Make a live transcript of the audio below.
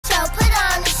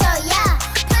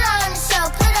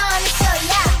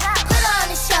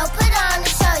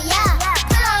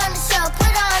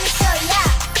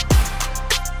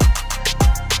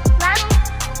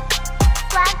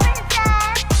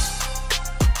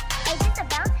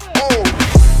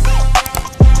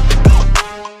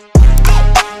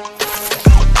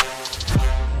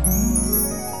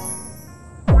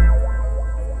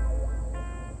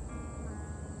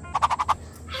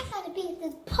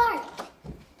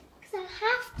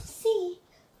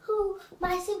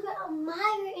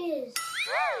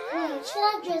should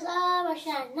I dress up or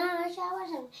should I not? Should I wear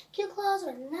some cute clothes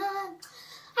or not?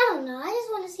 I don't know. I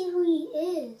just want to see who he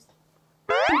is.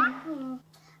 I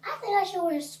think I should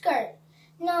wear a skirt.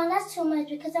 No, that's too much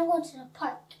because I'm going to the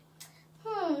park.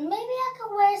 Maybe I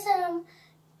could wear some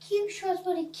cute shorts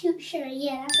with a cute shirt.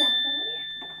 Yeah, that's what I'm going to wear.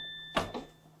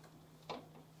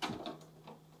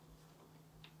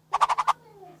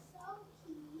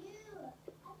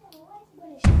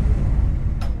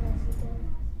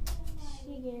 She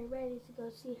getting ready to go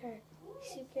see her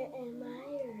secret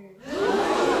admirer.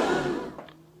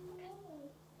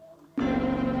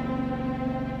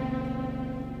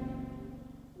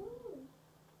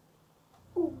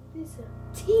 Ooh, this is a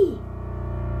tea.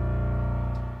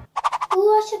 Ooh,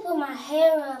 I should put my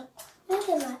hair up. Let me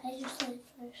get my edges laid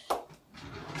first.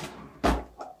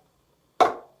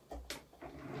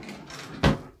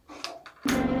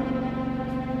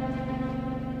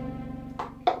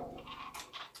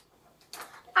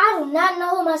 I do not know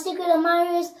who my secret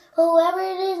admirer is, but whoever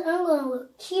it is, I'm going to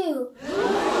look cute.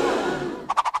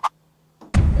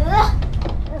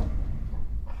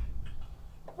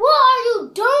 What are you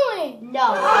doing? No,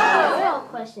 the real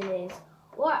question is,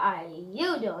 what are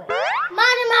you doing?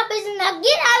 Minding my business. Now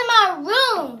get out of my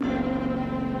room.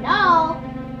 No,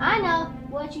 I know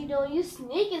what you doing. You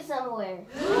sneaking somewhere.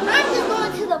 I'm just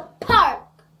going to the park.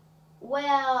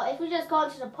 Well, if you're just going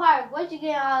to the park, what you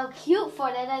getting all cute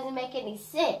for? That doesn't make any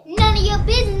sense. None of your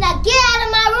business. Now get out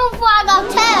of my room before I go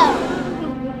tell.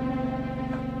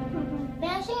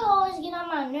 Man, she always get on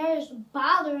my nerves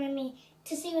bothering me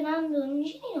to see what I'm doing.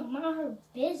 She need to mind her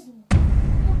business.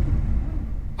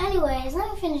 Anyways,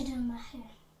 let me finish doing my hair.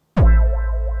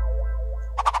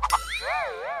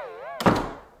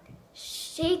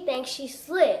 She thinks she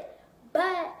slick,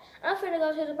 but I'm finna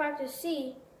go to the park to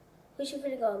see who she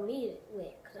finna go meet it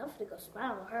with, cause I'm finna go spy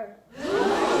on her.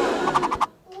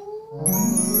 Ooh,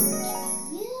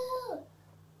 cute.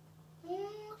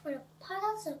 For the park,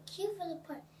 that's so cute for the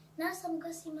park. Now I'm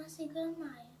gonna see my secret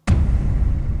admirer.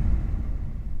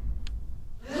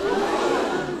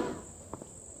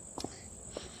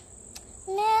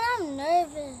 Man, I'm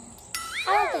nervous. I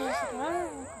don't think I should run.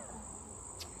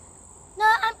 No,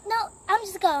 I'm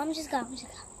just go.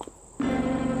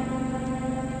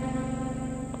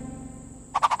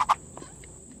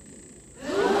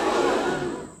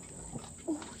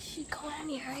 She calling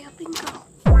me. Hurry up and go.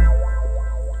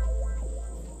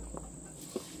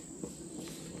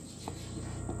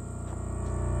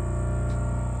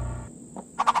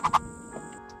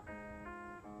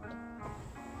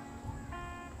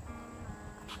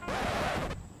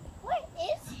 Where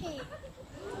is he?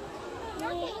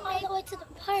 I'm all the way to the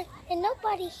park and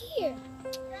nobody here.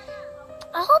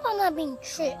 I hope I'm not being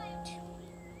tricked.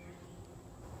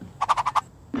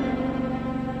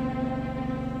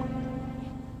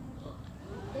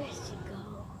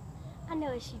 I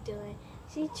know what she's doing.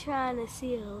 She's trying to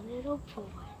see a little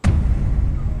boy.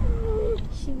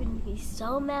 She would be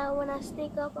so mad when I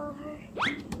sneak up on her.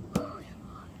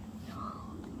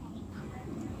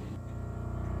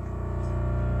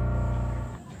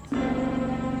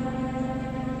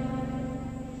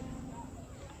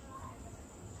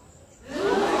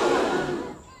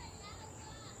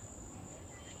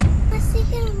 My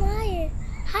secret admirer.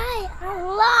 Hi, I'm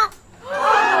Lani.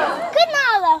 Good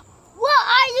Nala. What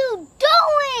are you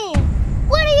doing?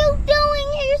 What are you doing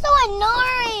here? You're so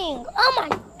annoying. Oh my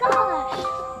gosh.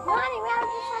 Lani, I was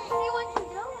just trying to see what you're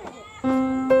doing.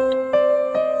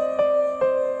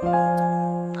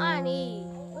 Lani,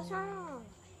 what's wrong?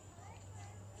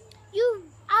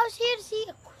 I was here to see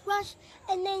a crush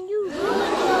and then you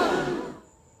ruined him.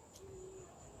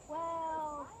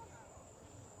 Well,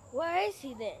 where is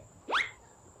he then?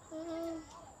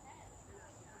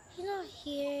 He's not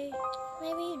here.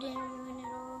 Maybe you didn't ruin it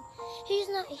all. He's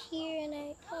not here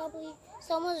and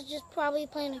someone's just probably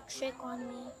playing a trick on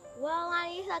me. Well,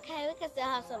 Lani, it's okay. We can still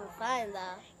have some fun,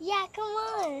 though. Yeah, come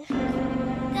on.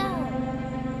 Go.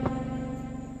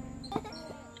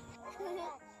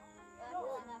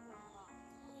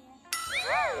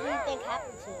 What do you think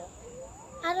happened to you?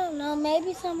 I don't know.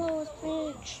 Maybe someone was playing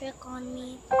a trick on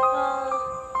me. I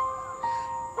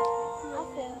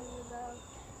feel you, though.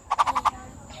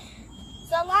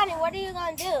 So, Lani, what are you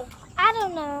going to do? I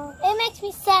don't know. It makes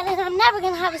me sad and I'm never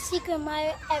going to have a secret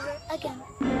admirer ever again.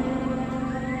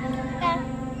 Okay.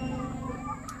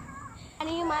 And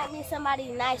you might meet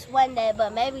somebody nice one day,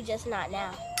 but maybe just not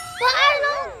now. But I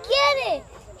don't get it.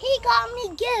 He got me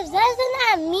gifts. Doesn't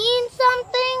that mean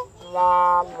something?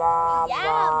 Yeah, but I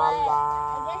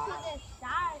guess you're just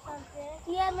shy or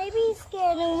something. Yeah, Yeah, maybe he's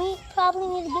scared, and we probably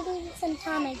need to give him some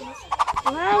time, I guess.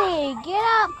 Lani, get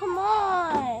up, come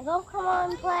on. Go come on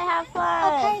and play, have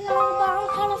fun. Okay, no, but I'm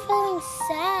kind of feeling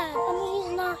sad. I mean,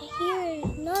 he's not here,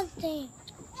 nothing.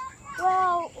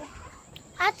 Well,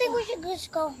 I think we should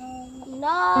just go home.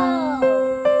 no.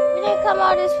 We didn't come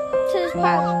out to this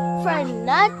park for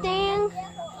nothing.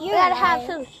 We gotta have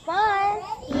some fun.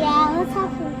 Yeah, let's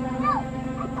have some fun.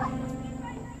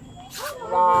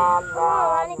 Come on,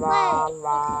 Lani, play.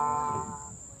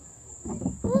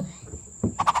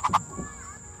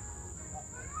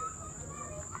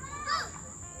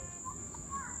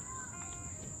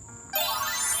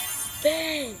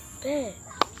 Bad. Dang.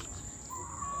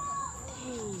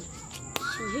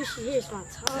 Here she is, my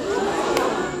tongue.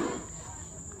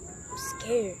 I'm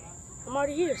scared. I'm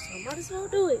already here, so I might as well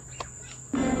do it.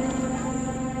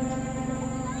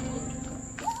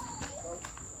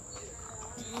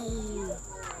 Dang.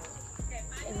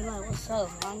 Hey, like, what's up,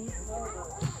 Lani?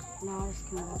 No, it's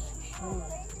coming out for sure.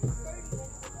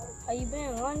 How you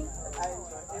been, Lani?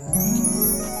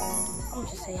 I'm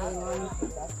just say hey, Lani.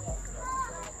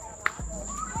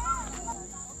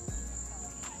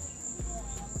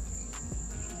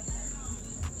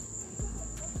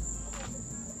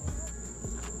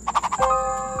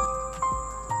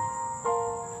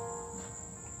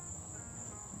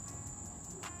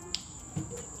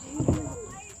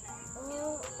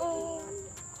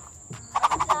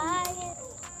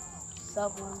 What's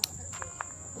up, Lani?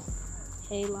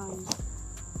 Hey, Lani.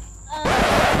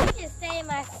 You just say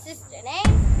my sister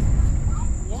name?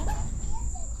 Yeah?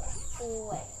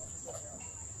 Wait.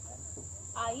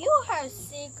 Are you her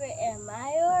secret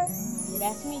admirer? Yeah,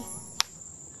 that's me.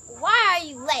 Why are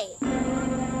you late?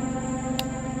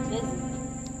 Busy.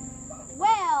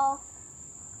 Well,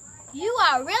 you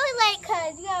are really late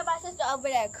because you have my sister over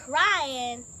there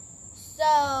crying.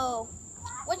 So,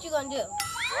 what you gonna do?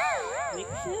 Make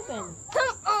it happen.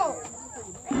 Come on.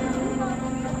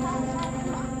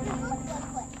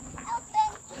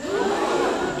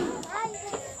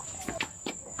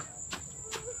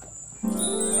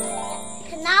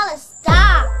 Kanala,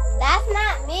 stop. That's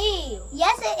not me.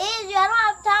 Yes, it is. I don't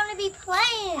have time to be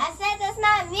playing. I said that's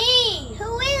not me.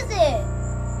 Who is it?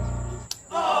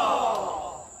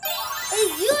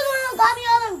 Is you the one who got me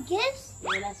all them gifts?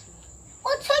 Yeah, that's me.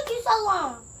 What took you so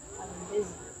long? I've been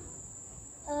busy.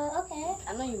 Okay.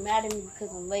 I know you're mad at me because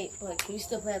I'm late, but can you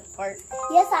still play at the park?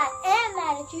 Yes, I am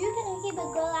mad at you. You couldn't keep a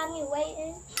girl out me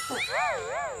waiting.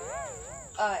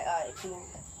 Alright, come on.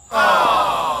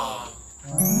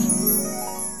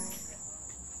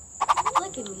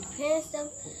 Look at me, putting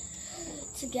stuff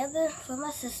together for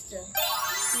my sister.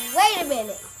 Wait a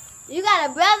minute. You got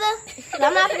a brother? 'Cause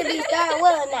I'm not gonna be third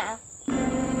wheeling now.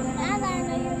 Now that I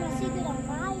know you're my secret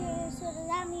admirer, so does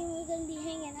that mean we're gonna be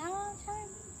hanging out all the time?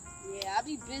 Yeah, I'll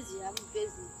be busy.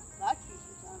 But I'll keep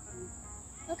some time for you.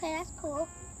 Okay, that's cool.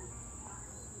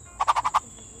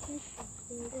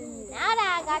 Now that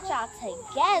I got y'all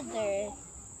together,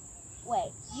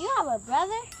 wait, you have a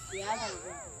brother? Yeah, I got it.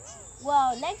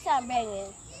 Well, next time bring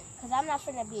it, because I'm not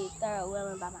finna be third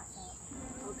wheeling by myself.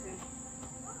 Okay.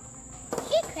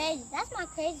 She's crazy. That's my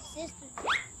crazy sister.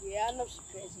 Yeah, I know she's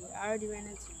crazy. I already ran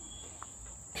into her.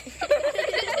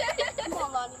 Come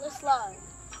on, Lani, let's slide.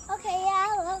 Okay, yeah,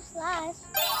 I love slides.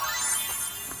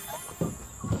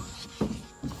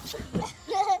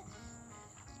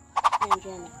 You're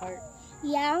enjoying the park.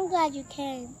 Yeah, I'm glad you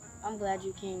came. I'm glad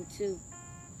you came too.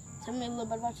 Tell me a little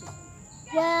bit about yourself.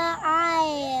 Well,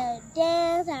 I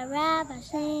dance, I rap, I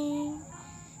sing.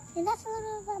 And that's a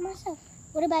little about myself.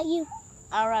 What about you?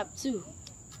 I rap too.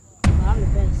 But I'm the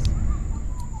best.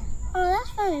 Oh, that's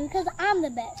funny because I'm the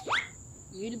best.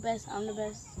 You the best, I'm the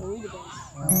best, so we the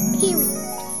best. Period.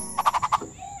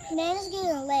 Man, it's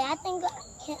getting late. I think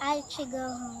I should go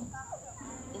home.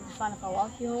 Is it fine if I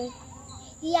walk you home?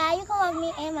 Yeah, you can walk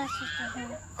me and my sister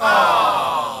home.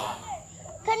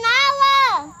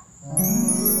 Kanala!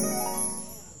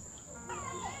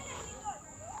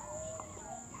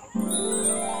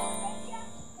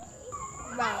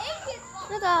 Right.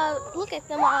 Look at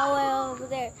them all the way over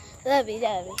there. Lovey. I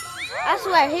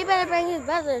swear, he better bring his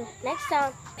brother next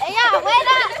time. Hey, y'all, wait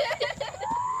up!